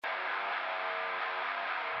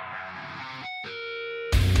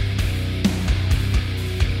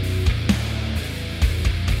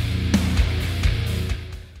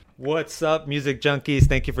What's up, music junkies?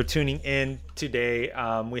 Thank you for tuning in today.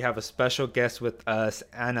 We have a special guest with us,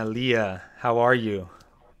 Analia. How are you?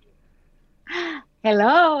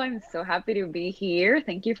 Hello, I'm so happy to be here.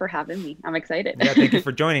 Thank you for having me. I'm excited. Yeah, thank you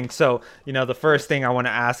for joining. So, the first thing I want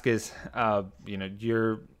to ask is,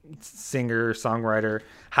 you're singer, songwriter.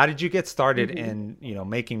 How did you get started hmm in,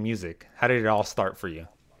 making music? How did it all start for you?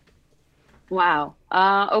 Wow.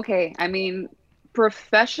 Okay. I mean,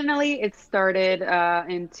 professionally, it started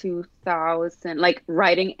in 2000, like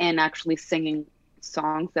writing and actually singing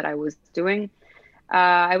songs that I was doing.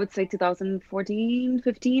 I would say 2014,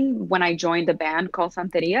 15, when I joined a band called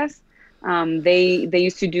Santerias. They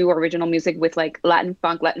used to do original music with like Latin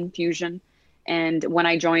funk, Latin fusion. And when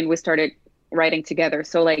I joined, we started writing together.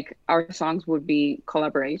 So like our songs would be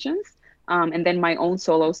collaborations. And then my own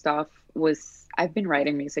solo stuff was I've been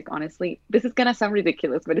writing music, honestly. This is gonna sound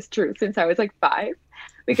ridiculous, but it's true, since I was like 5,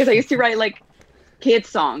 because I used to write like kid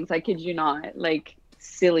songs, I kid you not, like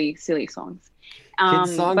silly, silly songs.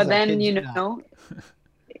 Kids songs, But I then, kid you not.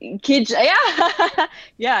 kids, yeah,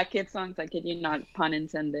 yeah, kid songs, I kid you not, pun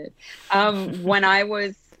intended. When I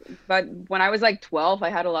was, but when I was like 12, I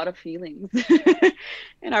had a lot of feelings,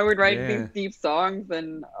 and I would write these Yeah. deep songs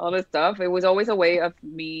and all this stuff. It was always a way of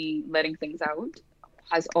me letting things out.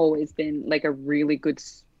 Has always been like a really good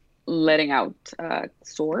letting out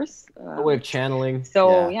source. A way of channeling.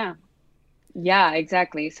 So Yeah. yeah, yeah,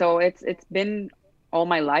 exactly. So it's been all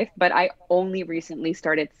my life, but I only recently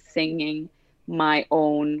started singing my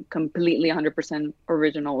own completely 100%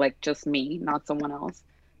 original, like just me, not someone else.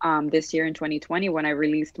 This year in 2020 when I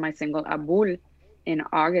released my single Abul in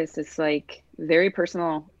August, it's like very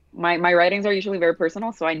personal. My writings are usually very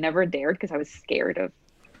personal, so I never dared because I was scared of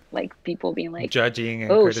like people being like, Judging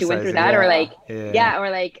and "Oh, she went through criticizing. that," or Yeah. like, Yeah. yeah, or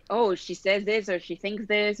like, "Oh, she says this or she thinks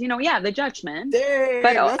this." Yeah, the judgment.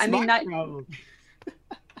 But Dang, that's I my mean that problem.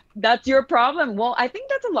 that's your problem. Well, I think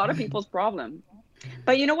that's a lot of people's problem.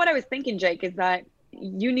 But you know what I was thinking, Jake, is that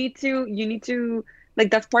you need to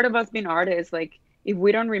like that's part of us being artists. Like if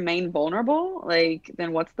we don't remain vulnerable, like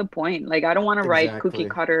then what's the point? Like I don't want to write cookie Exactly.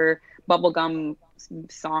 cutter bubblegum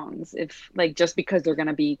songs if like just because they're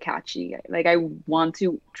gonna be catchy. Like I want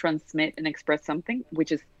to transmit and express something,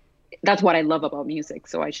 which is that's what I love about music.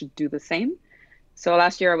 So I should do the same. So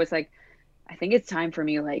last year I was like, I think it's time for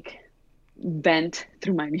me like vent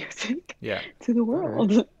through my music Yeah. to the All right.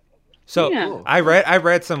 world. So Yeah. Cool. I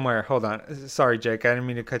read somewhere. Hold on. Sorry, Jake. I didn't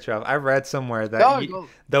mean to cut you off. I read somewhere that Go, go.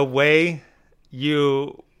 the way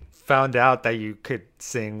you found out that you could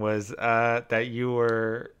sing was that you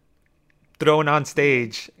were thrown on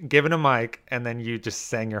stage, given a mic, and then you just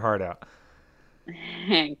sang your heart out.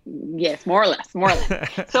 Yes, more or less, more or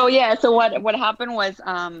less. So yeah, so what happened was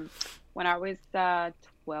when I was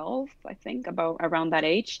 12, I think about around that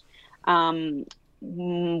age,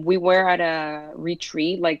 we were at a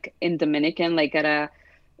retreat like in Dominican, like at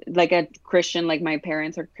a Christian, like my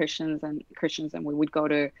parents are Christians and we go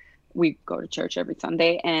to church every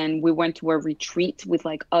Sunday, and we went to a retreat with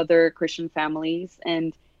like other Christian families.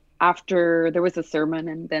 And after there was a sermon,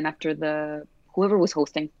 and then after the whoever was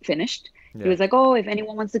hosting finished, he Yeah. was like, "Oh, if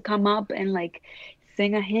anyone wants to come up and like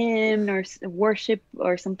sing a hymn or worship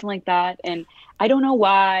or something like that." And I don't know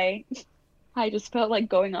why, I just felt like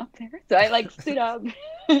going up there. So I like stood up.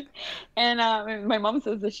 And my mom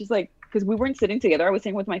says that she's like, because we weren't sitting together, I was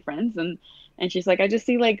sitting with my friends, and she's like, I just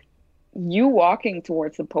see like you walking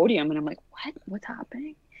towards the podium, and I'm like, what's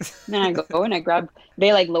happening? And then I go and I grab,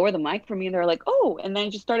 they like lower the mic for me, and they're like, oh, and then I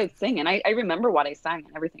just started singing. I remember what I sang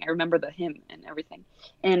and everything. I remember the hymn and everything.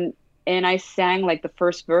 And I sang like the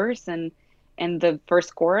first verse and the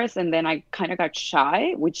first chorus, and then I kind of got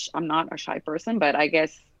shy, which I'm not a shy person, but I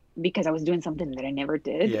guess because I was doing something that I never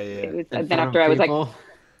did. Yeah. Yeah. It was In then front after of I was like, people.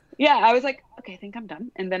 yeah, I was like, okay, I think I'm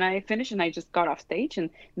done. And then I finished and I just got off stage and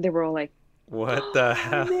they were all like, What the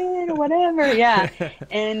oh, you hell? did or whatever. Yeah.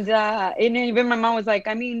 And even my mom was like,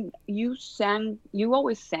 I mean, you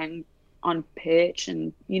always sang on pitch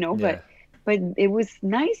and Yeah. but it was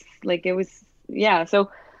nice. Like it was yeah.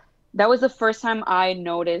 So that was the first time I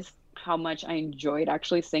noticed how much I enjoyed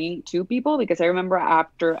actually singing to people, because I remember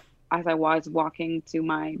after as I was walking to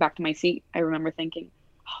my back to my seat, I remember thinking,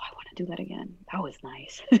 "Oh, I want to do that again. That was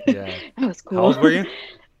nice. Yeah. That was How cool." old were you?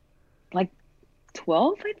 Like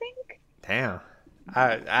 12, I think. Damn.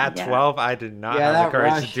 At Yeah. 12, I did not Yeah, have the that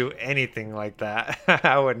courage to rush. do anything like that.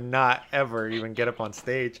 I would not ever even get up on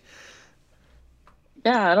stage.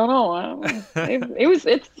 Yeah, I don't know. I don't know.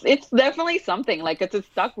 It's definitely something. Like it's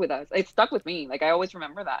stuck with us. It stuck with me. Like I always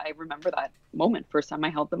remember that. I remember that moment. First time I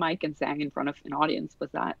held the mic and sang in front of an audience was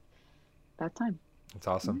that time. It's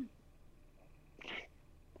awesome.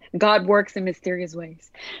 Yeah. God works in mysterious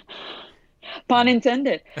ways. Pun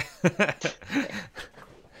intended.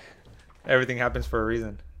 Everything happens for a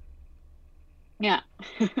reason. Yeah.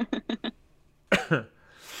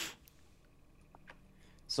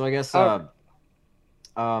 So I guess Oh,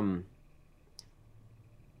 um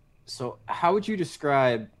so how would you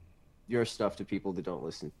describe your stuff to people that don't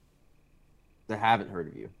listen, that haven't heard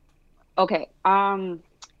of you? okay.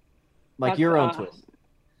 Like That's your own twist.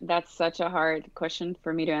 that's such a hard question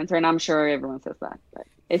for me to answer, and I'm sure everyone says that. But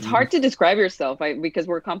it's Mhm. hard to describe yourself, because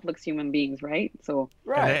we're complex human beings, right? So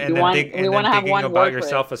Right. we want we And want then to have thinking one about word for it.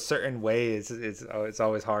 yourself a certain way is oh, it's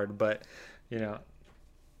always hard, but you know.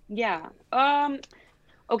 Yeah.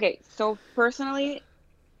 Okay. So personally,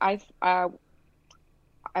 I uh,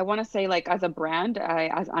 I want to say, like, as a brand,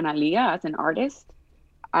 as Analia, as an artist,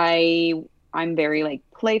 I I'm very like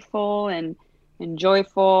playful and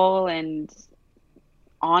joyful and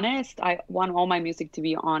honest. I want all my music to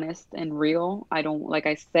be honest and real. I don't, like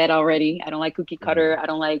I said already, I don't like cookie Mhm. cutter. I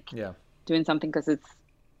don't like Yeah. doing something because it's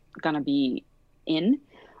gonna be in.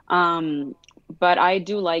 Um, but I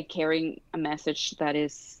do like carrying a message that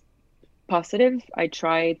is positive. I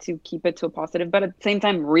try to keep it to a positive, but at the same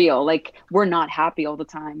time real. Like, we're not happy all the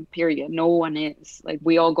time, period. No one is. Like,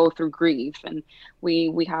 we all go through grief, and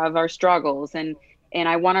we have our struggles, and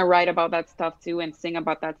I want to write about that stuff too and sing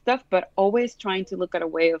about that stuff, but always trying to look at a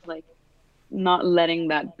way of like not letting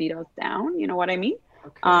that beat us down. You know what I mean?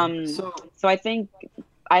 Okay. Um, So so I think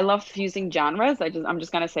I love fusing genres. I'm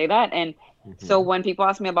just gonna say that. And so Mhm. when people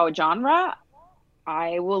ask me about genre,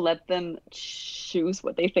 I will let them choose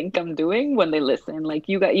what they think I'm doing when they listen. Like,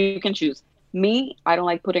 you can choose. Me, I don't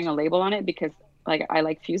like putting a label on it because, like, I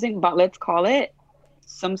like fusing, but let's call it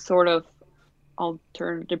some sort of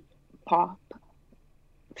alternative pop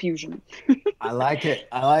fusion. I like it.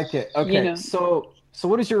 I like it. You Okay. know. So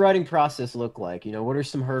what does your writing process look like? What are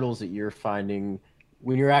some hurdles that you're finding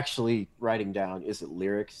when you're actually writing down? Is it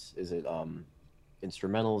lyrics? Is it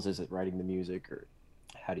instrumentals? Is it writing the music, or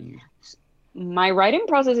how do you? My writing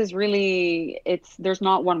process is really, it's there's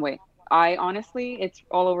not one way. I honestly, it's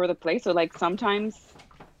all over the place. So like sometimes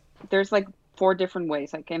there's like four different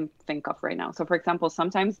ways I can think of right now. So for example,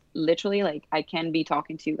 sometimes literally, like, I can be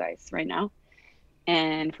talking to you guys right now,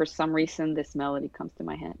 and for some reason this melody comes to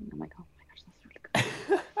my head and I'm like, oh my gosh, that's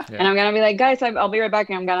really good. And Yeah. I'm gonna be like, guys, I'll be right back,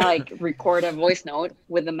 and I'm gonna like record a voice note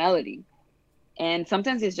with the melody. And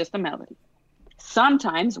sometimes it's just a melody.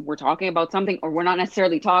 Sometimes we're talking about something, or we're not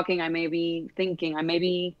necessarily talking. I may be thinking, I may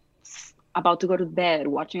be about to go to bed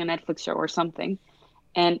watching a Netflix show or something,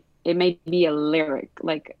 and it may be a lyric,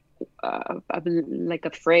 like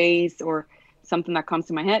a phrase or something that comes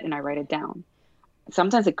to my head, and I write it down.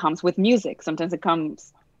 Sometimes it comes with music, sometimes it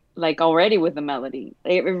comes like already with the melody.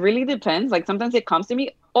 It really depends. Like, sometimes it comes to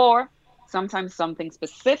me, or sometimes something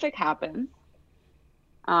specific happens,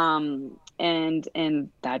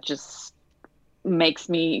 and that just makes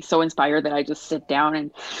me so inspired that I just sit down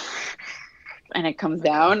and it comes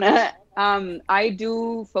down. I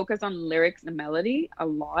do focus on lyrics and melody a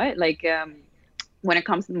lot. Like, when it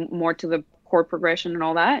comes more to the chord progression and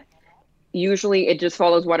all that, usually it just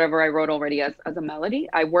follows whatever I wrote already as a melody.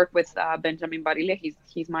 I work with Benjamin Barilla.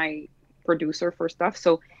 He's my producer for stuff.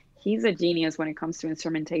 So he's a genius when it comes to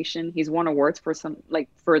instrumentation. He's won awards for some, like,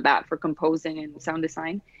 for composing and sound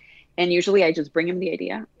design. And usually I just bring him the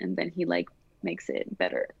idea, and then he like makes it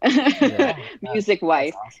better Yeah. Oh, music that's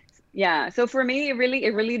wise. awesome. Yeah. So for me, it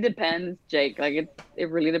really depends, Jake. Like, it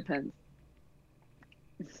really depends.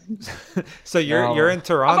 So you're Now, in How about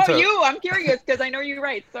Toronto. you? I'm curious because I know you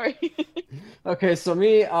write. Sorry. okay, so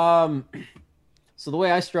me, so the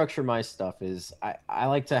way I structure my stuff is I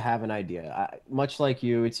like to have an idea. Much like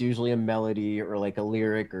you, it's usually a melody or like a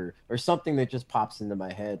lyric or something that just pops into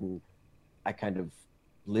my head, and I kind of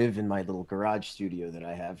live in my little garage studio that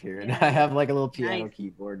I have here, and I Yeah. have like a little piano, Nice.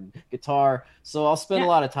 keyboard, and guitar. So I'll spend a Yeah.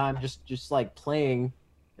 lot of time just like playing,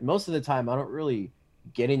 and most of the time I don't really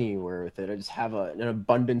get anywhere with it. I just have an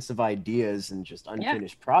abundance of ideas and just Yeah.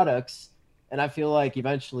 unfinished products, and I feel like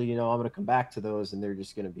eventually, I'm going to come back to those, and they're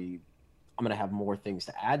just going to be I'm going to have more things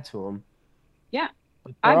to add to them. Yeah.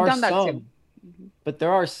 But there I've are done that too. some, Mhm. but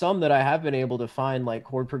there are some that I have been able to find like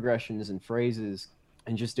chord progressions and phrases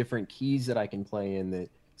and just different keys that I can play in that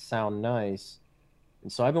sound nice.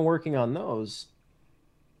 And so I've been working on those.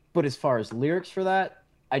 But as far as lyrics for that,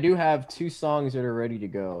 I do have two songs that are ready to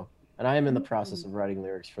go. And I am in the process Mm. of writing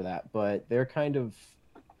lyrics for that, but they're kind of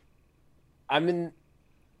I'm in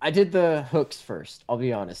I did the hooks first. I'll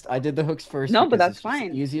be honest. I did the hooks first No, but because that's it's just the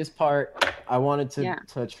fine. easiest part. I wanted to Yeah.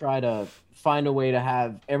 to try to find a way to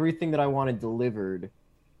have everything that I wanted delivered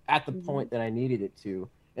at the Hmm. point that I needed it to,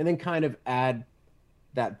 and then kind of add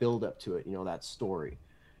that build up to it, that story.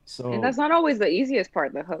 So And that's not always the easiest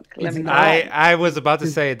part, the hook. Let It's me not. tell I you. I was about to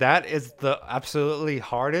say that is the absolutely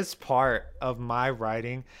hardest part of my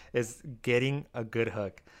writing is getting a good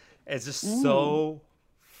hook. It's just Mm. so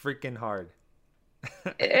freaking hard.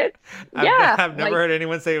 It's I've yeah, I've never like heard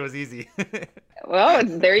anyone say it was easy. well,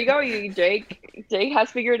 there you go, you Jake. Jake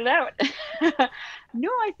has figured it out. No,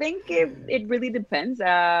 I think it really depends.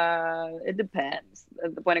 It depends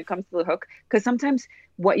when it comes to the hook, because sometimes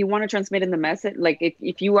what you want to transmit in the message, like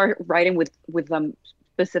if you are writing with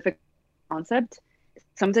specific concept,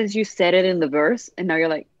 sometimes you said it in the verse, and now you're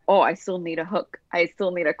like, oh, I still need a hook. I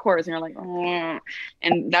still need a chorus, and you're like, oh,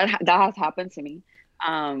 and that has happened to me.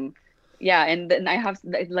 Um, yeah, and then I have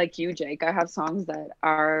like you, Jake. I have songs that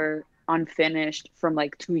are unfinished from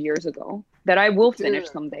like 2 years ago that I will finish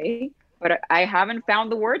Dude. someday, but I haven't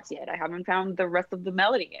found the words yet. I haven't found the rest of the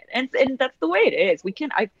melody yet, and that's the way it is. We can.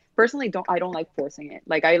 I personally don't. I don't like forcing it.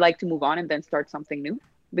 Like I like to move on and then start something new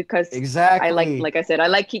because I Exactly. like I said, I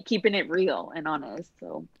like keeping it real and honest.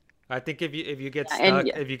 So I think if you get yeah, and stuck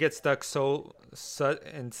yeah, if you get stuck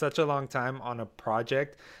in such a long time on a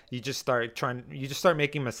project, you just start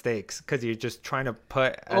making mistakes because you're just trying to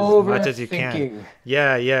put as much as you can. Overthinking.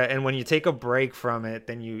 Yeah, yeah. And when you take a break from it,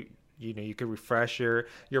 then you could refresh your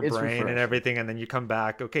It's brain and refreshing. everything, and then you come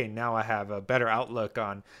back. Okay, now I have a better outlook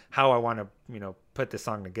on how I want to put this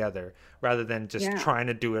song together, rather than just yeah, trying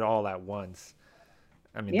to do it all at once.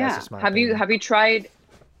 I mean, that's yeah. just my Have you opinion. have you tried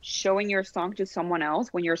showing your song to someone else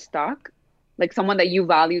when you're stuck? Like someone that you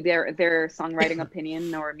value their songwriting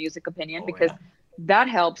opinion or music opinion, Oh because yeah. that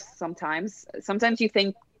helps sometimes. Sometimes you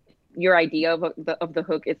think your idea of the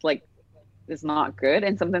hook is not good,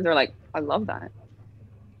 and sometimes they're like, I love that.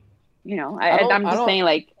 I don't I'm I just don't saying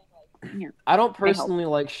like, yeah, I don't may help. personally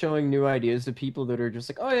like showing new ideas to people that are just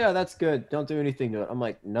like, "Oh yeah, that's good. Don't do anything to it." I'm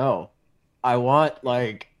like, "No. I want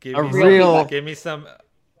like Give a me Real some feedback. real give me some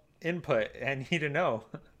input. I need to know.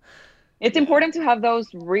 It's yeah. important to have those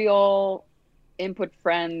real input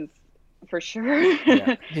friends for sure.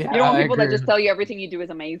 Yeah. You Yeah, don't want I people that agree. just tell you everything you do is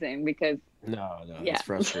amazing because No, no, yeah. that's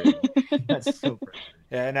frustrating. That's so frustrating.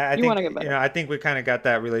 Yeah, and I You want think to get better. I think we kind of got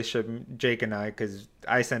that relationship, Jake and I, because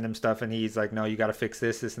I send him stuff and he's like, "No, you got to fix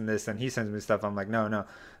this, this, and this," and he sends me stuff. I'm like, "No, no,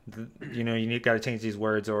 got to change these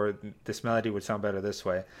words, or this melody would sound better this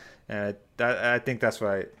way." And I think that's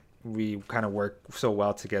why we kind of work so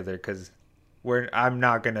well together, because I'm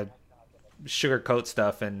not gonna sugarcoat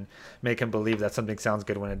stuff and make him believe that something sounds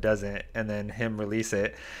good when it doesn't, and then him release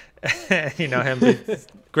it, him be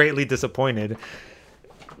greatly disappointed.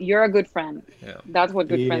 You're a good friend. Yeah. That's what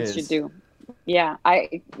good He friends should is. do. Yeah,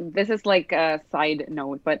 I this is like a side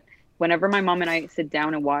note, but whenever my mom and I sit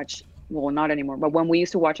down and watch, well, not anymore, but when we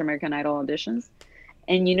used to watch American Idol auditions,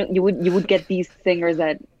 and you would get these singers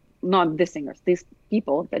that not the singers, these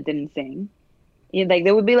people that didn't sing. Like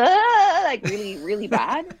they would be like, "Ah," like really, really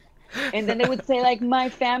bad. And then they would say like, my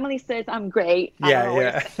family says I'm great. I don't Yeah, know what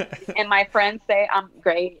to yeah. say. And my friends say I'm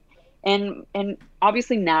great. And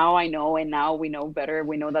obviously now I know, and now we know better.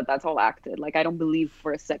 We know that that's all acted. Like I don't believe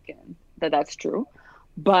for a second that that's true.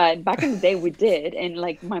 But back in the day we did, and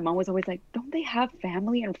like my mom was always like, don't they have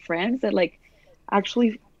family and friends that like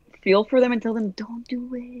actually feel for them and tell them don't do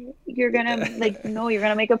it. You're gonna like no, you're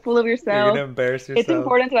gonna make a fool of You're gonna yourself. embarrass It's yourself.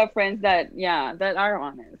 important to have friends that yeah, that are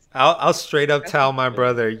honest. I'll straight up That's for tell my sure.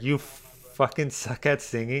 brother, "You fucking suck at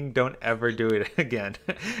singing. Don't ever do it again."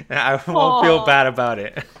 And I won't feel Oh, bad about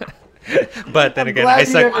it. But then I'm again, I glad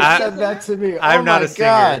you does he suck. want never to be a said singer? that to me. Oh I'm not my a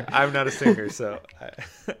singer. god. I'm not a singer. So,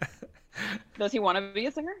 Does he want to be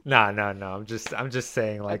a singer? nah, nah, no. I'm just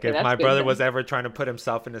saying. Like, Okay, if that's my good brother was then. ever trying to put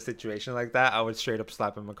himself in a situation like that, I would straight up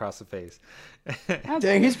slap him across the face. That's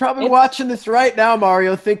Dang, he's good. probably It's watching this right now,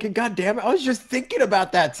 Mario, thinking, "God damn it, I was just thinking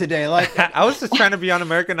about that today." Like, I was just trying to be on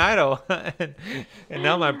American Idol, and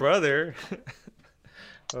now my brother.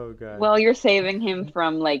 Oh God, well, you're saving him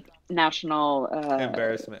from like national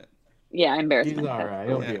embarrassment. yeah, he's embarrassment. all That's right.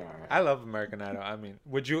 He'll cool. Yeah, be all right. I love American Idol. I mean,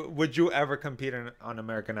 would you ever compete on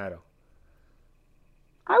American Idol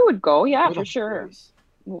I would go, yeah, What for a sure. voice.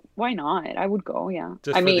 Why not? I would go, yeah.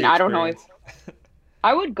 just I for mean, the I don't know if experience?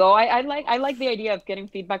 I would go. I like the idea of getting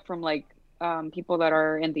feedback from like people that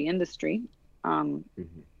are in the industry. Um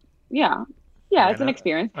Mhm. yeah. Yeah, Why it's an not?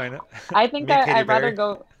 experience. Why not? I think Meet Katy I'd rather Perry.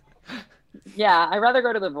 go yeah, I'd rather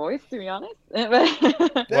go to The Voice to be honest.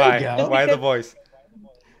 There you Why? Just go. Why The because Voice?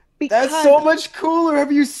 That's because so much cooler.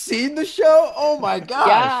 Have you seen the show? Oh my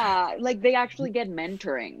gosh. yeah, like they actually get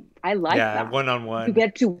mentoring. I like Yeah, that. one on You one.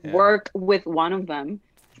 get to Yeah. work with one of them.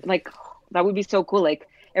 Like that would be so cool. Like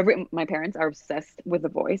my parents are obsessed with The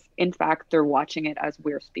Voice. In fact, they're watching it as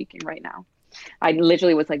we're speaking right now. I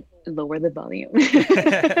literally was like, lower the volume.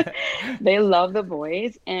 They love the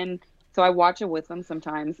voice, and so I watch it with them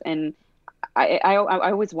sometimes. And I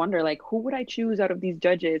always wonder, like, who would I choose out of these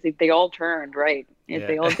judges if they all turned right, if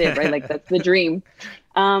they all did right? Like, that's the dream.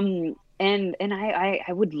 And I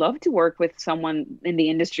would love to work with someone in the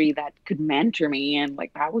industry that could mentor me, and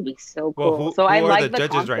like that would be so Well, cool. who So I who are the like the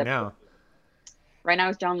judges right concept. now? Right now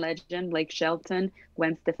it's John Legend, Blake Shelton,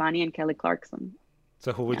 Gwen Stefani, and Kelly Clarkson.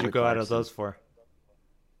 So who would you Kelly go out of Clarkson. those for?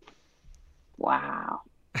 Wow.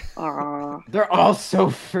 Uh, They're all so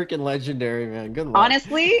freaking legendary, man. Good luck.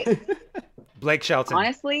 honestly, Blake Shelton.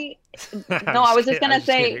 honestly, I'm no, I was just kidding. I'm gonna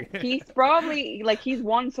say kidding. he's probably like he's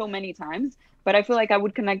won so many times, but I feel like I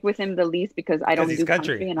would connect with him the least because I 'Cause don't he's do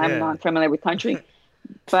country, country and yeah. I'm not familiar with country.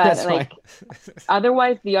 That's But fine. like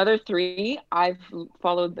otherwise, the other three, I've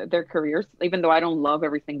followed their careers, even though I don't love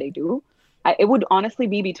everything they do. It would honestly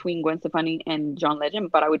be between Gwen Stefani and John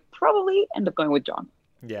Legend, but I would probably end up going with John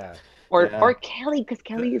Yeah. Yeah. or Kelly because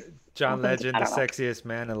Kelly is John awesome too. Legend, I the don't know. sexiest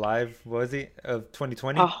man alive, was he, of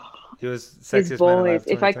 2020? Oh, He was his sexiest man alive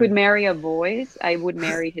voice. If I could 2020. marry a voice, I would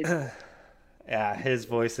marry his voice. Yeah, his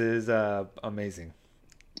voice is amazing.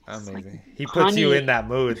 It's like Amazing. He puts you honey. in that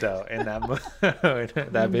mood though, in that mood,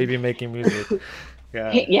 that baby making music.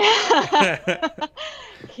 Yeah. Yeah.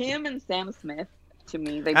 Him and Sam Smith, to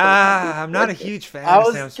me, they both have these I'm not a voices. huge fan I of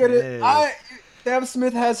was Sam gonna. Smith. Sam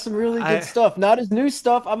Smith has some really I- good stuff. Not his new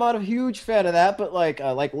stuff. I'm not a huge fan of that, but like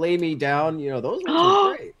Lay Me Down. You know, those ones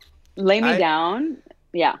are great. Lay Me I- Down.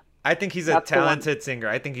 Yeah. I think he's a That's the one. talented singer.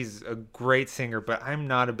 I think he's a great singer, but I'm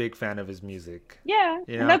not a big fan of his music. Yeah.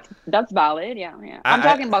 You And know? that's valid. Yeah. Yeah. I- I'm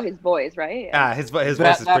talking about his voice, right? Yeah. His voice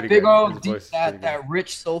That, is that pretty big good. old, His deep, voice is pretty good. that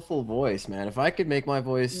rich, soulful voice, man. If I could make my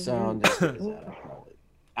voice Mm-hmm. sound as good as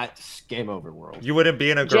that, it's game over, world. You wouldn't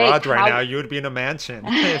be in a Jake, garage right how- now. You would be in a mansion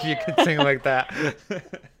if you could sing like that.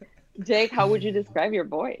 Jake, how would you describe your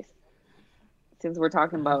voice? Since we're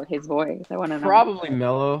talking about his voice, I want to know. Probably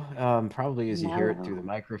mellow. Probably as you hear it through the Mellow.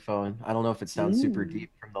 microphone. I don't know if it sounds super Mm.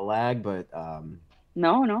 deep from the lag, but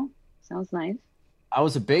No. Sounds nice. I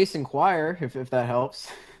was a bass in choir, if that helps.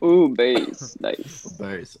 Ooh, bass. Nice.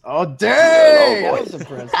 Bass. Oh, dang! Mellow That was voice.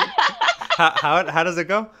 impressive. How does it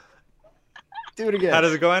go? Do it again. How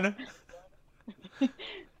does it go, Anna?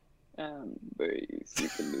 Bass. You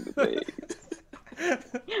can do the bass.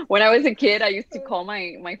 When I was a kid, I used to call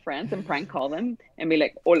my friends and prank call them and be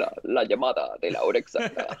like, "Hola, la llamada de la hora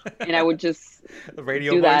exacta," and I would just The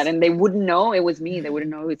radio do voice. that, and they wouldn't know it was me. They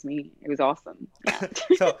wouldn't know it was me. It was awesome. Yeah.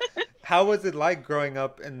 So, how was it like growing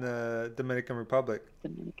up in the Dominican Republic?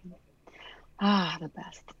 Dominican. The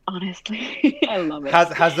best. Honestly, I love it.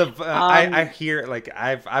 How's the? I Um, hear like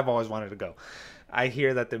I've always wanted to go. I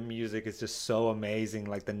hear that the music is just so amazing.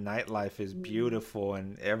 Like the nightlife is beautiful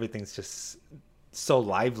and everything's just so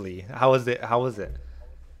lively. How was it? How was it?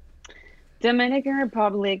 Dominican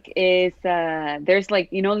Republic is there's like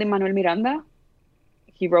Lin Manuel Miranda.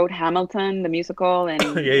 He wrote Hamilton, the musical, and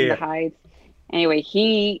Yeah, In yeah. the Heights. Anyway,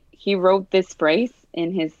 he wrote this phrase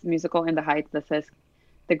in his musical In the Heights that says,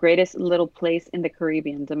 "The greatest little place in the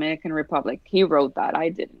Caribbean, Dominican Republic." He wrote that. I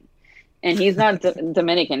didn't. And he's not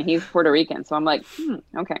Dominican. He's Puerto Rican. So I'm like,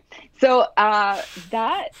 okay. So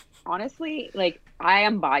that honestly, like, I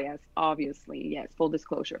am biased, obviously. Yes, full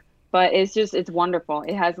disclosure. But it's wonderful.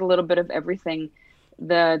 It has a little bit of everything.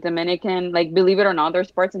 The Dominican, like, believe it or not,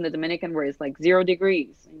 there's parts in the Dominican where it's like 0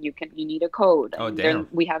 degrees and you need a coat. Oh, And damn. then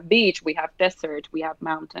we have beach, we have desert, we have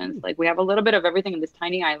mountains. Like, we have a little bit of everything in this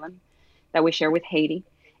tiny island that we share with Haiti.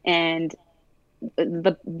 And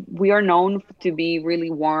we are known to be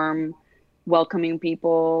really warm, welcoming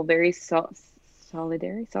people, very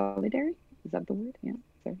solidary. Is that the word? Yeah.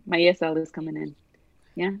 Sorry. My ESL is coming in.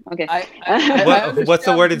 Yeah. Okay. What's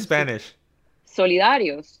the word in understand. Spanish?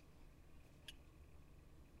 Solidarios.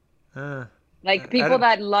 Uh, Like I people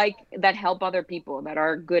don't- that help other people, that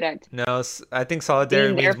are good at. no, I think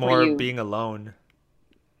solidarity Being there means for more you. being alone.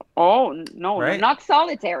 Oh no, Right? not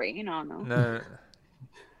solitary. No. No.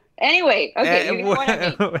 Anyway, okay, Eh, you know what I mean.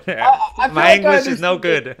 I feel My like I English is no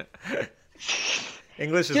understood good.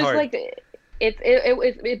 English is Just hard. like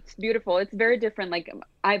it's beautiful. It's very different. Like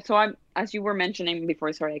I'm as you were mentioning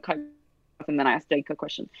before. Sorry, I cut you off and then I asked Jake a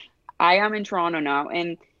question. I am in Toronto now,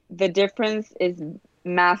 and the difference is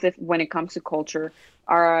massive when it comes to culture.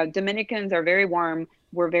 Our Dominicans are very warm.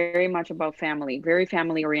 We're very much about family, very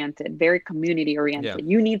family oriented, very community oriented. Yeah.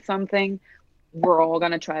 You need something, we're all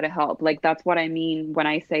gonna try to help. Like that's what I mean when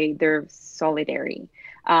I say they're solidarity.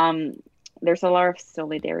 There's a lot of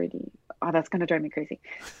solidarity. Oh, that's gonna drive me crazy.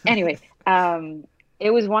 Anyway,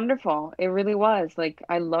 it was wonderful. It really was. Like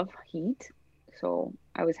I love heat, so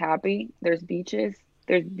I was happy. There's beaches.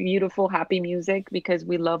 There's beautiful, happy music because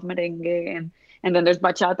we love merengue, and then there's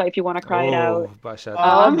bachata if you want to cry it Oh, out. bachata.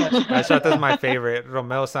 Oh, Um, Bachata is my favorite.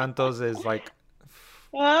 Romeo Santos is like,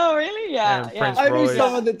 oh, really? Yeah, and yeah, Prince I knew Royce.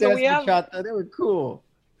 someone that So danced we have, bachata. They were cool.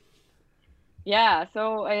 yeah.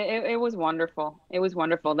 So it was wonderful. It was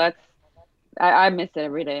wonderful. I miss it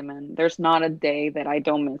every day, man. There's not a day that I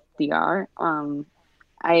don't miss DR.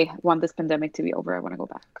 I want this pandemic to be over. I want to go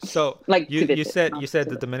back, So like you to you visit, said not you said to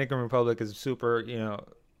the live. Dominican Republic is super,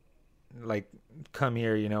 like come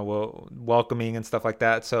here, well, welcoming and stuff like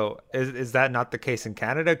that. So is that not the case in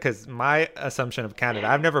Canada? Because my assumption of Canada,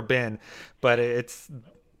 I've never been, but it's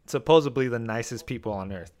supposedly the nicest people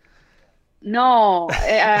on earth. No,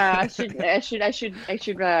 I should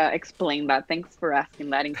explain that. Thanks for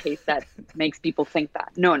asking that in case that makes people think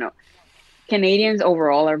that. No, no. Canadians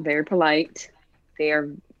overall are very polite. They are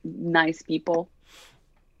nice people.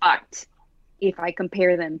 But if I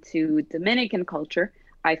compare them to Dominican culture,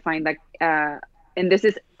 I find that, and this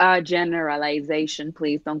is a generalization,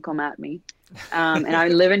 please don't come at me. And I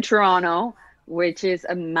live in Toronto, which is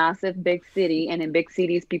a massive big city. And in big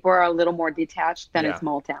cities, people are a little more detached than in Yeah,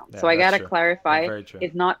 small towns. So yeah, I that's got to true. That's clarify, very true.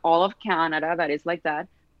 it's not all of Canada that is like that.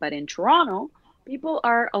 But in Toronto, people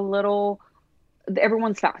are a little,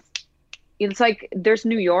 everyone's fast. It's like there's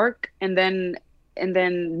New York, and then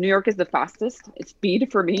New York is the fastest. It's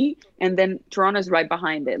speed for me, and then Toronto's right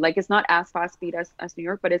behind it. Like it's not as fast speed as New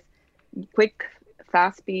York, but it's quick,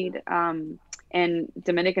 fast speed. And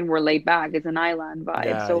Dominican, we're laid back. It's an island vibe.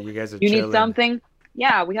 Yeah, So you guys are you need chilling. something.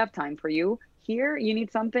 Yeah, we have time for you. Here, you need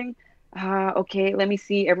something. Okay, let me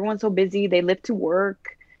see. Everyone's so busy. They live to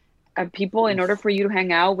work. People, in order Oof. for you to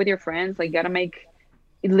hang out with your friends, like, gotta make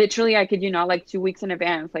literally, I kid you not, like 2 weeks in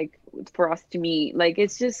advance, like for us to meet. Like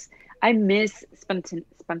it's just, I miss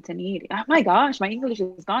spontaneity. Oh my gosh, my English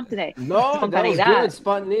is gone today. No, that was good. Spontaneidad.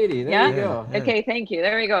 Spontaneity. There you Yeah. Yeah, go. yeah. Okay, thank you.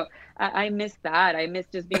 There we go. I miss that. I miss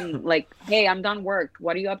just being like, hey, I'm done work.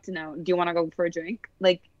 What are you up to now? Do you want to go for a drink?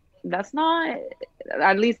 Like, that's not,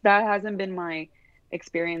 at least that hasn't been my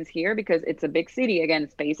experience here because it's a big city. Again,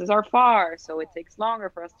 spaces are far, so it takes longer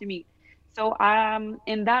for us to meet. So,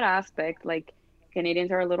 in that aspect, like,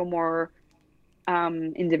 Canadians are a little more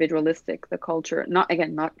individualistic. The culture, not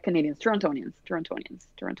again, not Canadians, Torontonians.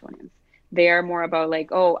 They are more about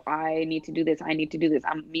like, oh, I need to do this, I need to do this.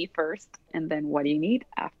 I'm me first, and then what do you need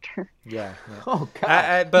after? Yeah, yeah. Oh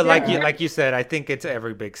God. But They're, like Yeah. they're, you said, I think it's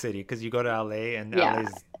every big city because you go to LA and yeah,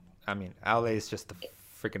 I mean, LA is just the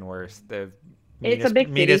freaking worst. The it's a big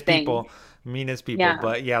city thing. meanest people. Yeah,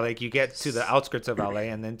 But yeah, like you get to the outskirts of LA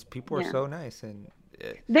and then people are yeah. so nice and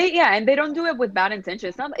Yeah, and they don't do it with bad intention.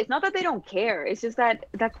 It's not that they don't care. It's just that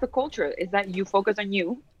that's the culture. Is that you focus on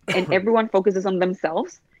you, and everyone focuses on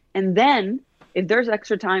themselves, and then if there's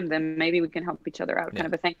extra time, then maybe we can help each other out, yeah, kind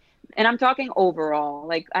of a thing. And I'm talking overall.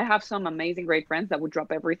 Like I have some amazing, great friends that would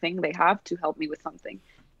drop everything they have to help me with something.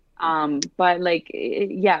 But like,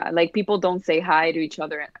 yeah, like people don't say hi to each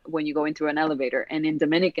other when you go into an elevator, and in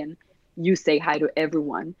Dominican, you say hi to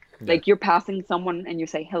everyone. yeah. Like you're passing someone and you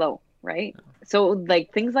say hello, right? So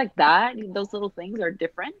like things like that, those little things are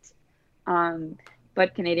different. Um,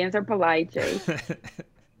 but Canadians are polite, Jake.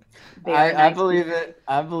 They are I nice believe people. it.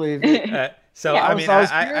 I believe it. So Yeah. I Also, mean, I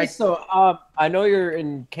was I curious. So, I know you're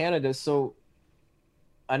in Canada, so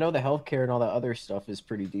I know the healthcare and all that other stuff is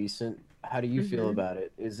pretty decent. How do you feel Hmm. about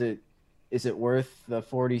it? Is it worth the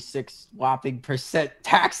 46 whopping percent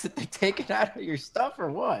tax that they're taking out of your stuff, or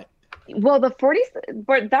what? Well, the 40s,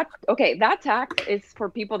 but that, okay, that tax is for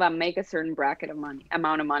people that make a certain bracket of money,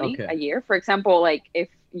 amount of money Okay. a year. For example, like if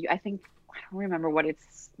you, I think, I don't remember what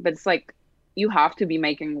it's, but it's like you have to be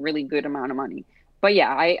making really good amount of money. But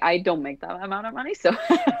yeah, I don't make that amount of money, so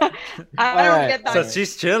I All don't right. get All so that right.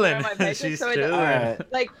 she's part of chilling. my paycheck. She's So it, All chilling.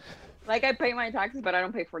 right. like like I pay my taxes, but I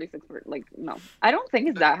don't pay 46 for, like, no. I don't think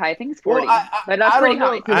it's that high. I think it's Well, 40, but that's I pretty don't know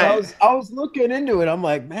high because too. I was looking into it. I'm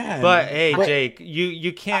like, But man, hey, but Jake,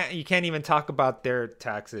 you can't even talk about their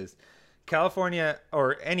taxes. California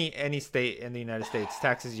or any state in the United States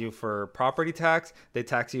taxes you for property tax. They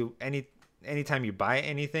tax you anytime you buy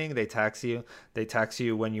anything. They tax you. They tax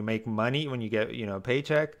you when you make money, when you get a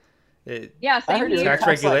paycheck. It, Yeah, I same heard you're tax here.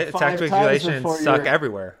 taxed like tax 5 times regulations before suck you're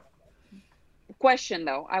everywhere. Question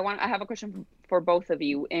though, I have a question for both of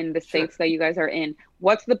you in the sure. states that you guys are in.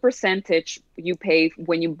 What's the percentage you pay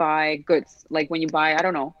when you buy goods? Like when you buy, I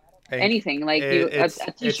don't know, I think anything, like you a it's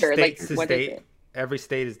t-shirt, like states to what is state. it? Every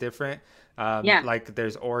state is different. Yeah. Like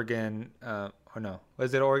there's Oregon. Or no,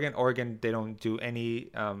 was it Oregon? Oregon, they don't do any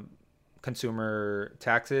consumer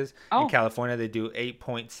taxes. In Oh, California, they do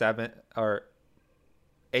 8.7 or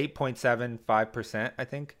 8.75%, I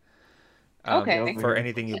think, Yeah, okay. over for here.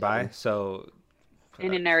 anything you buy. Seven. So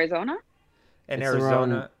And in Arizona? In It's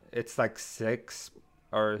Arizona, around- it's like 6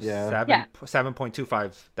 or Yeah.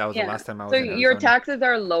 7.25. That was the last time I was So in Arizona. your taxes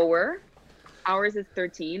are lower. Ours is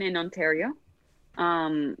 13 in Ontario.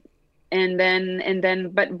 But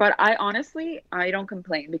I honestly, I don't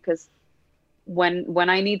complain because when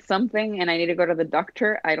I need something and I need to go to the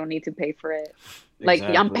doctor, I don't need to pay for it. Like I'm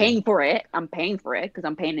Exactly. paying for it. I'm paying for it because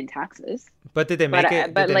I'm paying in taxes. But did they But make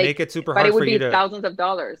it? Did they make it super but hard it would for be you to? thousands of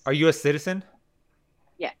dollars. Are you a citizen?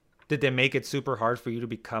 Yeah. Did they make it super hard for you to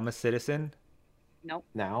become a citizen? Nope.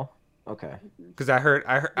 Now? Okay. Because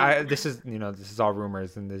this is all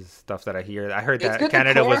rumors and this is stuff that I hear. I heard It's that good to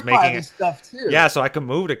Canada was clarify making this it. stuff too. Yeah, so I can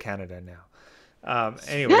move to Canada now.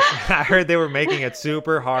 Anyways, I heard they were making it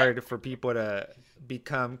super hard for people to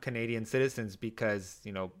become Canadian citizens because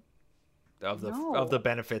of the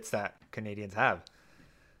benefits that Canadians have.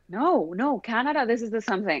 No, Canada. This is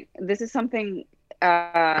something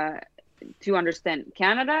to understand.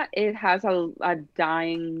 Canada, it has a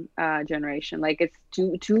dying generation. Like it's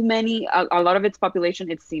too many. A lot of its population,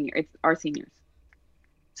 are seniors,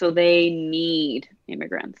 so they need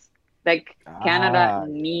immigrants. Like Canada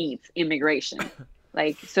needs immigration.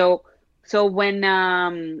 Like so when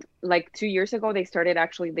like 2 years ago they started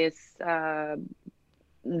actually this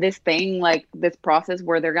thing, like this process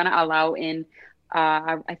where they're gonna allow in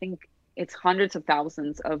I think it's hundreds of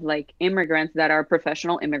thousands of like immigrants that are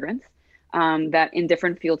professional immigrants that in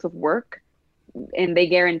different fields of work, and they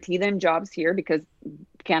guarantee them jobs here because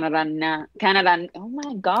Canada, oh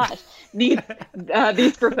my gosh, needs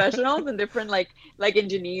these professionals in different like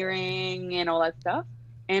engineering and all that stuff.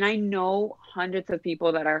 And I know hundreds of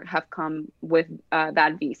people that have come with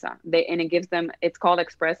that visa. And it gives them, it's called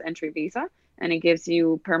Express Entry Visa, and it gives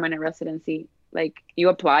you permanent residency. Like you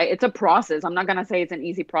apply, it's a process. I'm not gonna say it's an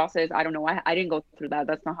easy process. I don't know. I didn't go through that.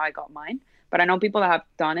 That's not how I got mine. But I know people that have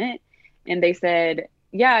done it, and they said,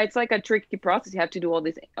 yeah, it's like a tricky process. You have to do all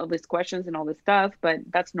these questions and all this stuff, but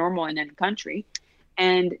that's normal in any country.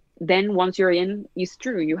 And then once you're in, it's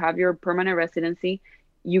true. You have your permanent residency.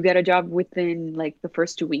 You get a job within like the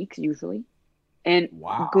first 2 weeks usually, and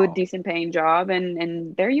good, decent paying job,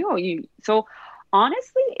 and there you go. So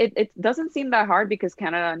honestly, it doesn't seem that hard because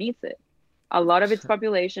Canada needs it. A lot of its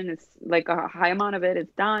population is like a high amount of it is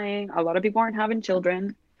dying. A lot of people aren't having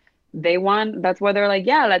children. That's why they're like,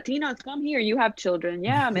 yeah, Latinos, come here. You have children.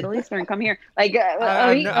 Yeah, Middle Eastern, come here. Like,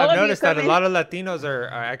 I've noticed that a lot of Latinos are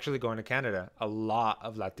actually going to Canada. A lot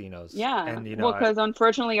of Latinos. Yeah. And, because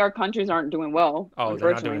unfortunately our countries aren't doing well. Oh,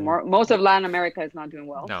 unfortunately, most of Latin America is not doing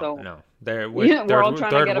well. No. They're we're all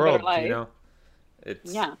trying to get a better life.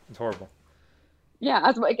 It's horrible.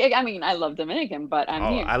 Yeah, I mean, I love Dominican, but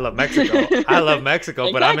I'm here. I love Mexico. I love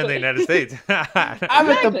Mexico, but I'm in the United States. I'm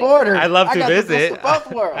at the border. I love to visit. The best of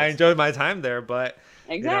both worlds. I enjoyed my time there, but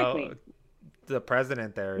exactly, the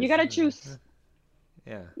president there. You gotta choose.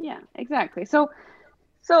 Yeah. Yeah, exactly. So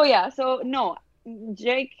no,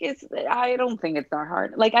 Jake is. I don't think it's that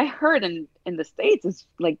hard. Like I heard in the States, it's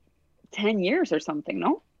like 10 years or something.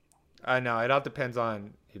 No. I know it all depends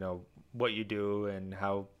on what you do and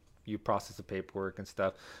how you process the paperwork and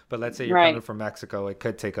stuff. But let's say you're coming from Mexico, it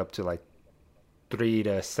could take up to like 3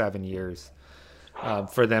 to 7 years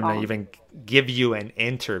for them to even give you an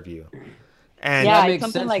interview. And that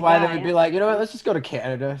makes sense like why they would be like, you know what, let's just go to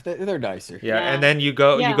Canada. They're nicer. Yeah, and then you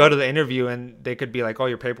go to the interview and they could be like, oh,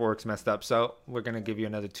 your paperwork's messed up, so we're gonna give you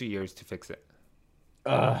another 2 years to fix it.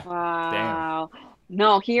 Wow. Damn.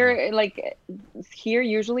 No, here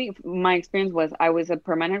usually my experience was I was a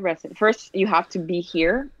permanent resident. First, you have to be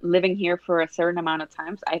living here for a certain amount of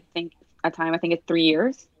times. I think it's 3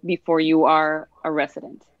 years before you are a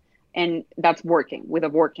resident, and that's working with a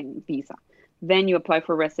working visa. Then you apply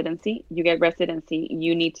for residency. You get residency.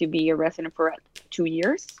 You need to be a resident for 2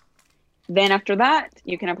 years. Then after that,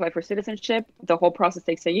 you can apply for citizenship. The whole process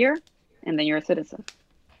takes a year, and then you're a citizen.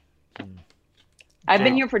 I've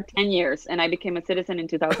been here for 10 years, and I became a citizen in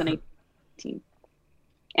 2018.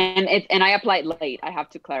 And I applied late. I have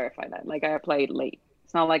to clarify that. Like, I applied late.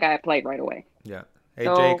 It's not like I applied right away. Yeah. Hey,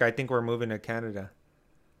 Jake, I think we're moving to Canada.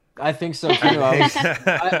 I think so, too.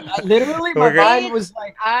 I literally, my mind was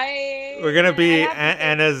like... We're going to be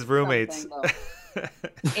Anna's roommates.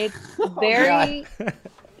 It's very...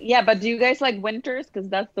 Yeah, but do you guys like winters? Because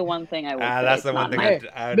that's the one thing I would say. That's the one thing I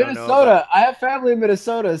don't know. Minnesota. I have family in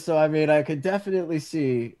Minnesota, so I mean, I could definitely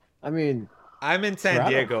see. I mean, I'm in San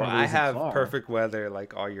Diego. I have perfect weather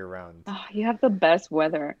like all year round. Oh, you have the best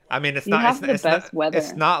weather. I mean, it's not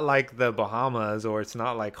like the Bahamas or it's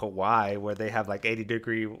not like Hawaii where they have like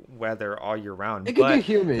 80-degree weather all year round. It could be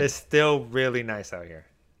humid. It's still really nice out here.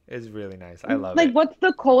 It's really nice. I love it. Like, what's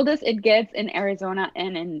the coldest it gets in Arizona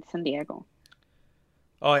and in San Diego?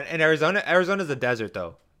 Oh, and Arizona's a desert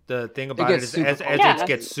though. The thing about it gets is, super as cold. it Yeah.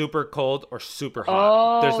 gets super cold or super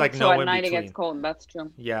hot. There's Oh, like so no at in night it gets between. cold. That's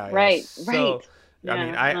true. Yeah, yeah. Right, So, right. I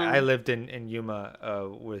mean, Yeah. I lived in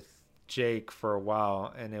Yuma with Jake for a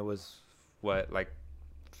while, and it was what, like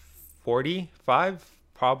 45,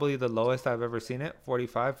 probably the lowest I've ever seen it.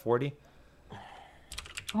 45, 40.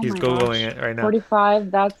 Oh He's my googling gosh. it right now.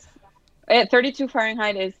 45, 32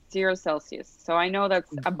 Fahrenheit is 0 Celsius. So I know that's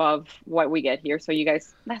above what we get here. So you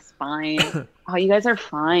guys, that's fine. Oh, you guys are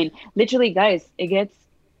fine. Literally, guys,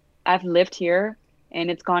 I've lived here and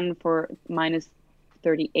it's gone for minus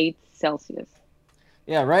 38 Celsius.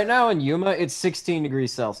 Yeah, right now in Yuma, it's 16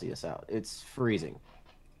 degrees Celsius out. It's freezing.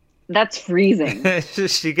 That's freezing.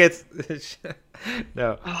 She gets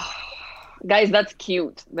no. Guys, that's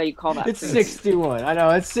cute that you call that It's freezing. 61. I know,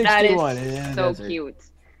 it's That 61. is in the so desert. cute.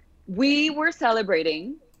 We were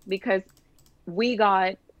celebrating because we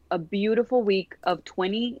got a beautiful week of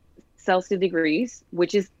 20 Celsius degrees,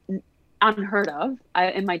 which is unheard of.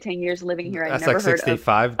 In my 10 years living here, I've That's never like heard of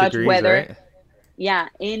 65 such degrees, weather. right? Yeah,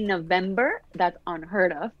 in November, that's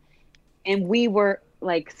unheard of. And we were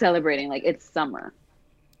like celebrating like it's summer.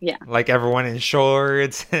 Yeah. Like everyone in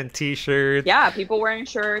shorts and t-shirts. Yeah, people wearing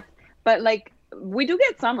shirts. But like we do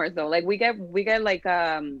get summers though. Like we get like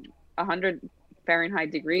 100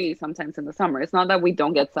 Fahrenheit degrees sometimes in the summer. It's not that we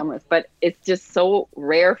don't get summers, but it's just so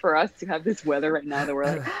rare for us to have this weather right now that we're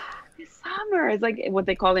like, it's summer. It's like what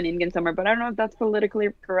they call an Indian summer, but I don't know if that's politically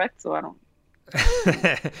correct, so I don't.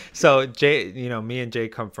 So Jay, me and Jay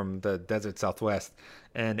come from the desert Southwest,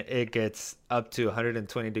 and it gets up to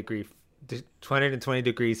 120 degrees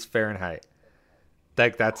Fahrenheit.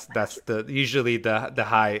 Like that's usually the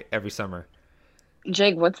high every summer.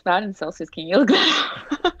 Jake, what's that in Celsius? Can you look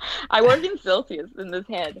that up? I work in Celsius in this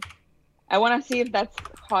head. I want to see if that's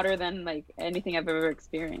hotter than like anything I've ever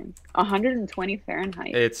experienced. 120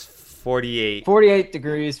 Fahrenheit. It's 48, 48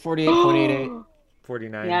 degrees, 48.88.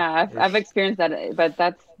 49. Yeah, I've experienced that, but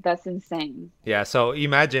that's insane. Yeah, so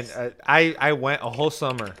imagine I went a whole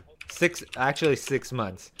summer, 6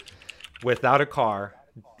 months without a car,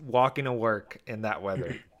 walking to work in that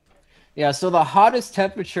weather. Yeah, so the hottest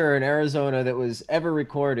temperature in Arizona that was ever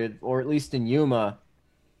recorded, or at least in Yuma,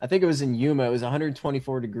 I think it was in Yuma, it was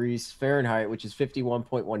 124 degrees Fahrenheit, which is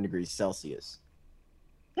 51.1 degrees Celsius.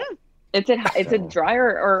 Is it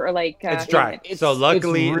drier or like It's dry. humid? So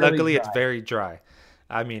luckily really it's dry. very dry.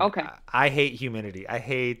 I mean, Okay. I hate humidity. I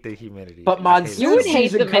hate the humidity. But I hate it. You monsoon would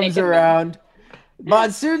hate season Dominican comes men. around.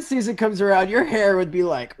 Monsoon season comes around, your hair would be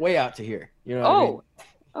like way out to here. You know what I mean?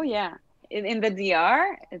 Oh yeah. In the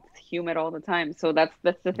DR, it's humid all the time. So that's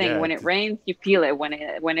the thing. Yeah, When it rains, you feel it. When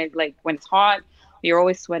it's hot, you're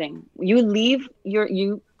always sweating.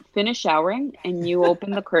 You finish showering and you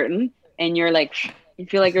open the curtain and you're like, you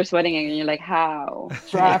feel like you're sweating and you're like, how?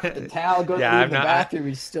 Drop the towel, go Yeah, leave the bathroom,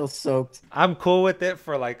 he's still soaked. I'm cool with it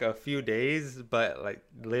for like a few days, but like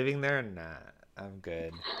living there, nah. I'm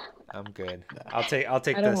good. I'll take I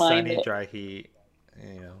the don't mind sunny, it. dry heat,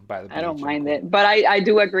 by the beach. I don't I'm mind cool. it. But I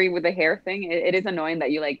do agree with the hair thing. It is annoying that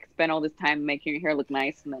you like spend all this time making your hair look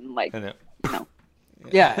nice and then like, And it- no.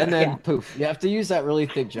 Yeah, and then Yeah. poof. You have to use that really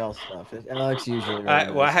thick gel stuff. It looks usually really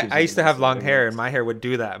nice. I used to have long Really hair, nice. and my hair would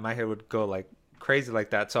do that. My hair would go like crazy like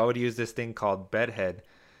that. So I would use this thing called bedhead,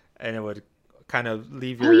 and it would kind of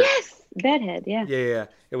leave Oh your yes, bedhead. Yeah. yeah.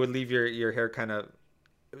 It would leave your hair kind of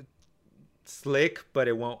slick, but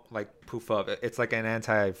it won't like poof up. It's like an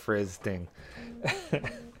anti-frizz thing.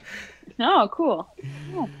 Oh, cool.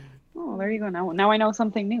 Oh, there you go. Now I know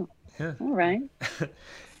something new. Yeah. All right.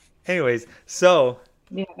 Anyways, so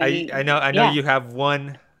Do you have any- I know yeah. you have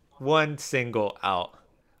one single out.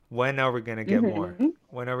 When are we gonna get more? Mhm.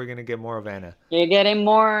 When are we gonna get more of Anna? You're getting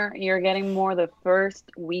more the first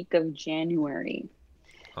week of January.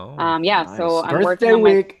 Oh, Yeah, Nice. so I'm Birthday working on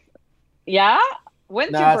week. Yeah?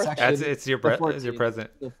 When's No, your it's birthday? actually it's your the it's your 14th.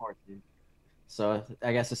 present. The 14th. So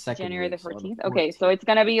I guess the second January the week, so 14th. the Okay, so 14th. it's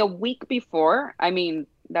gonna be a week before. I mean,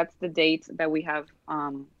 that's the date that we have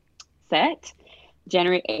set.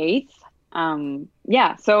 January 8th.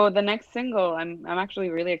 Yeah, so the next single, I'm actually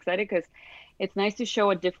really excited because it's nice to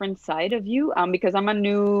show a different side of you. Because I'm a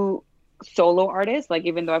new solo artist, like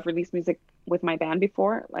even though I've released music with my band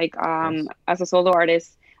before, like Nice. as a solo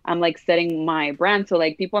artist, I'm like setting my brand. So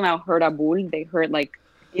like people now heard Abul, they heard like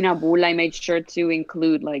in Abul, I made sure to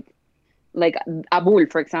include like Abul,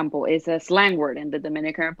 for example, is a slang word in the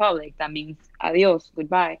Dominican Republic that means adios,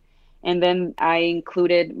 goodbye. And then I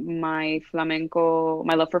included my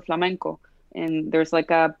love for flamenco. And there's like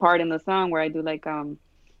a part in the song where I do like I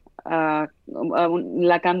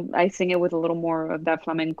sing it with a little more of that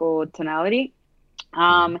flamenco tonality.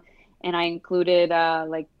 and I included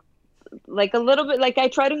like a little bit, like I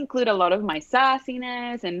try to include a lot of my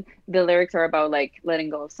sassiness, and the lyrics are about like letting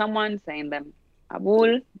go of someone, saying them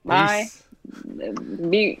abul, bye,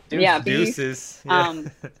 Peace. yeah, peace. Deuces. Yeah.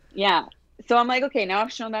 Um, yeah. So I'm like, okay, now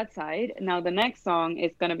I've shown that side. Now the next song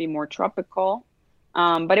is gonna be more tropical,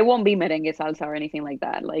 but it won't be merengue salsa or anything like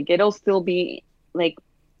that. Like it'll still be like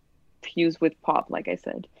fused with pop, like I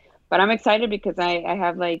said. But I'm excited because I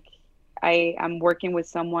have like I'm working with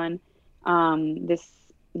someone, this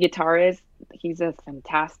guitarist. He's a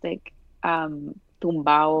fantastic tumbao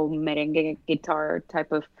merengue guitar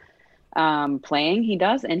type of playing he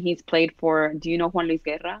does, and he's played for. Do you know Juan Luis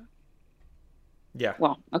Guerra? Yeah.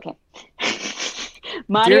 Well, okay. Deer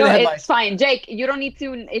Mario, in the it's headlights. fine. Jake, you don't need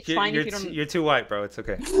to. It's You're, fine you're, if you don't. you're too white, bro. It's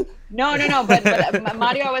okay. No. But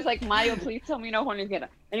Mario, I was like, Mario, please tell me you know Juan Luis Guerra.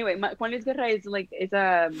 Anyway, Juan Luis Guerra is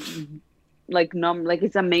a like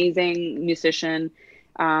it's amazing musician.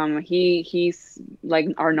 He's like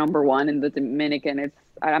our number one in the Dominican.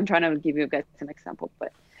 I'm trying to give you guys an example,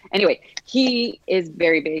 but anyway, he is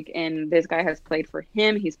very big, and this guy has played for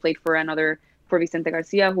him. He's played for Vicente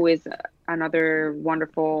Garcia, who is another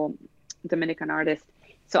wonderful Dominican artist.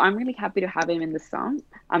 So I'm really happy to have him in the song.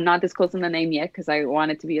 I'm not disclosing the name yet because I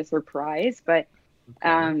want it to be a surprise, but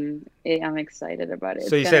I'm excited about it.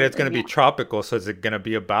 So you said it's going to be tropical. So is it going to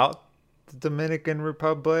be about the Dominican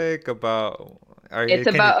Republic? About? It's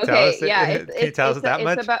about okay, yeah. Can you tell us that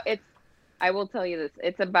much? It's about it's. I will tell you this.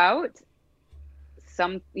 It's about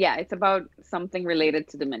it's about something related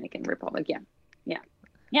to Dominican Republic. Yeah.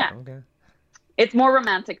 Okay. It's more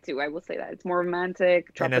romantic too. I will say that it's more romantic.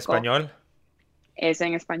 En Tropical. español. Es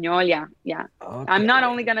en español. Yeah. Okay. I'm not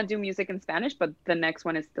only gonna do music in Spanish, but the next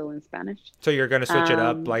one is still in Spanish. So you're going to switch it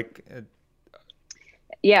up, like.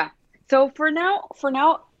 Yeah. So for now,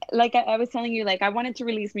 like I was telling you, like I wanted to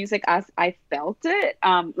release music as I felt it,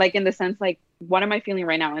 like in the sense like what am I feeling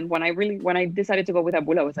right now? And when I decided to go with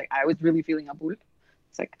Abul, I was really feeling Abul.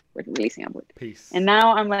 It's like we're releasing Abul. Peace. And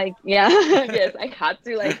now I'm like, yeah, yes, I had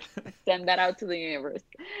to like send that out to the universe.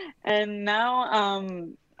 And now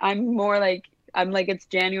I'm more like it's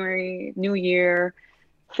January, New Year,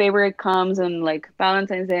 favorite comes and like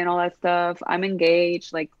Valentine's Day and all that stuff. I'm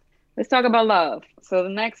engaged. Like let's talk about love. So the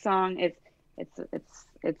next song is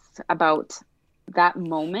it's about that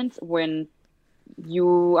moment when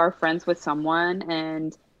you are friends with someone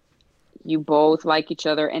and you both like each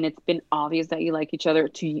other, and it's been obvious that you like each other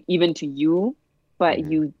to you, but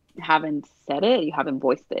you haven't said it, you haven't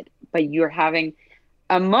voiced it, but you're having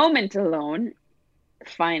a moment alone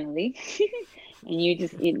finally and you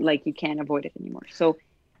just like you can't avoid it anymore. So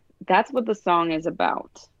that's what the song is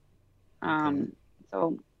about.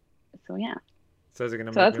 So yeah. So is it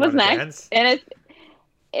gonna So make that's me what's wanna next, dance? and it's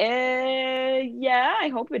yeah. I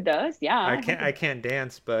hope it does. Yeah. I can't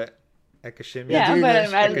dance, but I could shimmy. Yeah, do but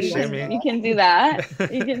this. at I could least shimmy. you can do that.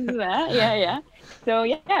 You can do that. Yeah. So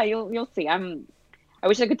yeah, you'll see. I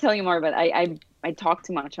wish I could tell you more, but I talk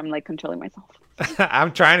too much. I'm like controlling myself.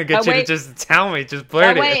 I'm trying to get That you way- to just tell me, just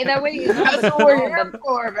blurt it. That way. That's what we're here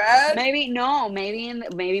for, man.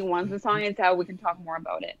 Maybe once the song is out, we can talk more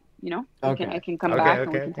about it. You know, Okay. I can come Okay, back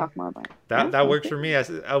and we okay, can okay. talk more about it. That Yeah, works okay. for me.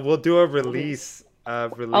 We'll do a release.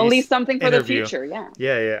 I'll leave something for the interview. future. Yeah.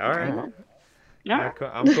 Yeah. All right. Uh-huh. Yeah.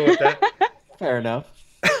 I'm cool with that. Fair enough.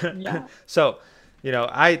 Yeah. So,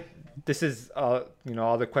 this is all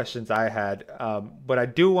the questions I had. What I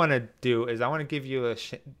do want to do is I want to give you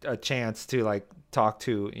a chance to like talk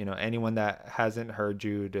to anyone that hasn't heard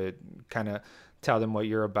you, to kind of tell them what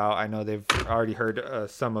you're about. I know they've already heard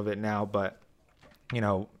some of it now, but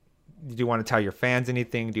do you want to tell your fans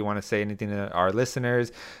anything? Do you want to say anything to our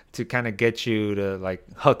listeners to kind of get you to like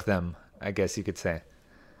hook them, I guess you could say?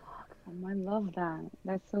 I love that.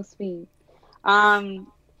 That's so sweet.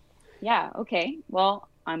 Yeah, okay. Well,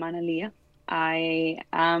 I'm Analia. I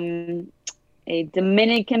am a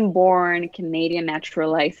Dominican-born, Canadian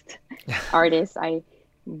naturalized artist. I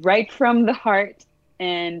write from the heart,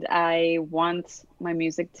 and I want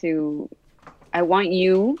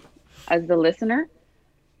you as the listener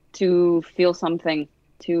to feel something,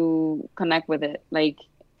 to connect with it. Like,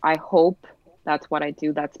 I hope that's what I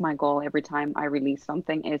do. That's my goal every time I release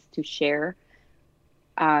something, is to share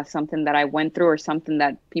something that I went through or something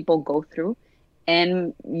that people go through.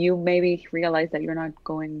 And you maybe realize that you're not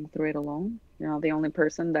going through it alone. You're not the only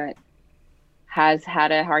person that has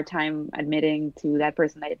had a hard time admitting to that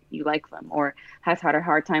person that you like them, or has had a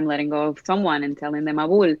hard time letting go of someone and telling them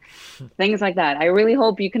abul, things like that. I really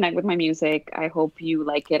hope you connect with my music. I hope you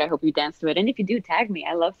like it. I hope you dance to it. And if you do, tag me.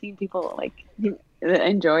 I love seeing people like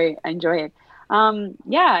enjoy it.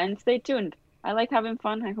 Yeah, and stay tuned. I like having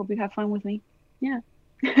fun. I hope you have fun with me. Yeah.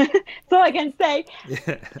 That's all I can say.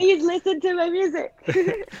 Yeah. Please listen to my music.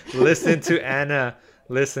 Listen to Anna.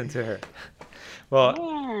 Listen to her. Well,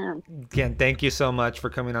 Yeah. again, thank you so much for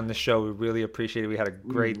coming on the show. We really appreciate it. We had a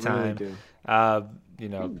We great really time. do. Uh, you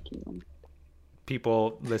know, Thank you.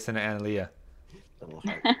 people listen to Analia. Little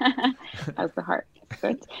heart. How's the heart?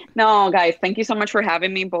 Good. No, guys, thank you so much for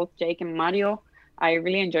having me, both Jake and Mario. I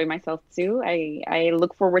really enjoy myself too. I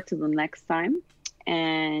look forward to the next time.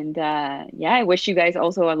 And yeah, I wish you guys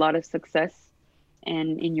also a lot of success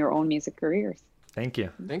and in your own music careers. Thank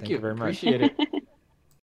you. Thank you. Very much. Appreciate it.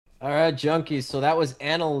 All right, junkies. So that was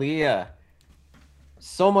Analia.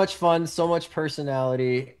 So much fun, so much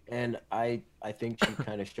personality, and I think she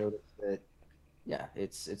kind of showed us that, yeah,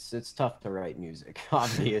 it's tough to write music,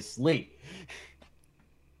 obviously.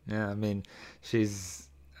 Yeah, I mean, she's,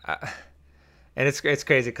 and it's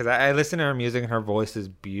crazy because I listen to her music and her voice is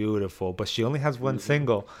beautiful, but she only has one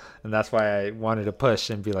single, and that's why I wanted to push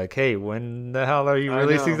and be like, hey, when the hell are you I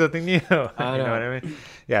releasing know. something new? You know I what know. I mean?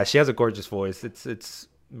 Yeah, she has a gorgeous voice. It's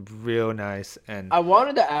real nice, and I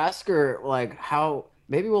wanted to ask her like how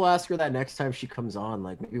maybe we'll ask her that next time she comes on,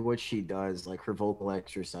 like maybe what she does, like her vocal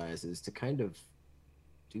exercises to kind of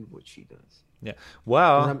do what she does. yeah. Because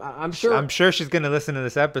Well, I'm sure. I'm sure she's gonna listen to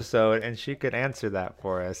this episode and she could answer that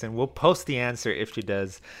for us, and we'll post the answer if she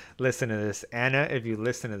does listen to this. Anna, if you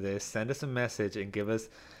listen to this, send us a message and give us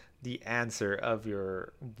the answer of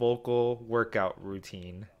your vocal workout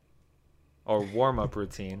routine or warm up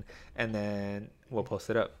routine, and then we'll post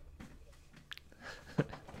it up.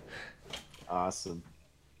 Awesome.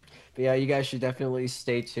 But yeah, you guys should definitely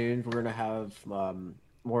stay tuned. We're gonna have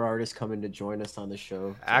more artists coming to join us on the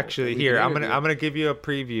show. Actually, that we here can I'm interview. gonna give you a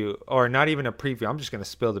preview, or not even a preview. I'm just gonna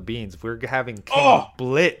spill the beans. We're having King Oh!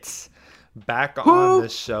 Blitz back Who? on the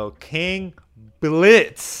show. King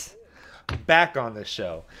Blitz back on the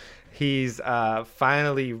show. He's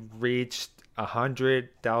finally reached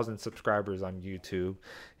 100,000 subscribers on YouTube.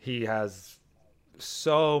 He has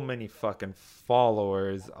so many fucking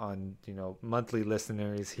followers on, monthly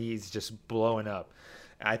listeners. He's just blowing up.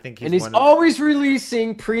 I think he's And he's one of always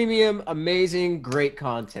releasing premium, amazing, great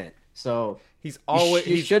content. So he's you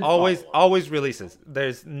always should follow. always releases.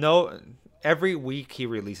 There's no every week he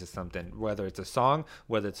releases something, whether it's a song,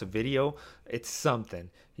 whether it's a video, it's something.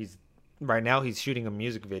 He's right now he's shooting a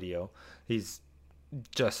music video. He's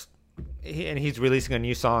just and he's releasing a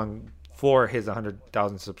new song for his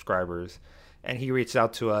 100,000 subscribers. And he reached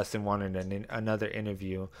out to us and wanted another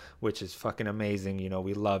interview, which is fucking amazing.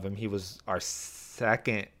 We love him. He was our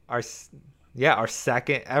second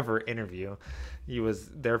ever interview. He was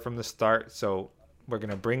there from the start, so we're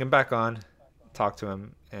gonna bring him back on, talk to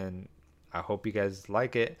him, and I hope you guys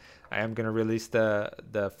like it. I am gonna release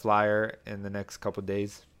the flyer in the next couple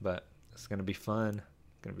days, but it's gonna be fun.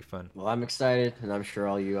 Gonna be fun. Well, I'm excited, and I'm sure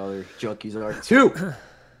all you other junkies are too.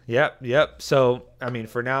 Yep. So, I mean,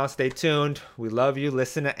 for now, stay tuned. We love you.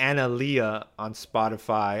 Listen to Analia on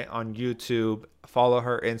Spotify, on YouTube. Follow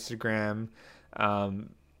her Instagram.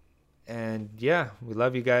 And yeah, we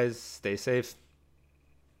love you guys. Stay safe.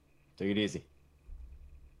 Take it easy.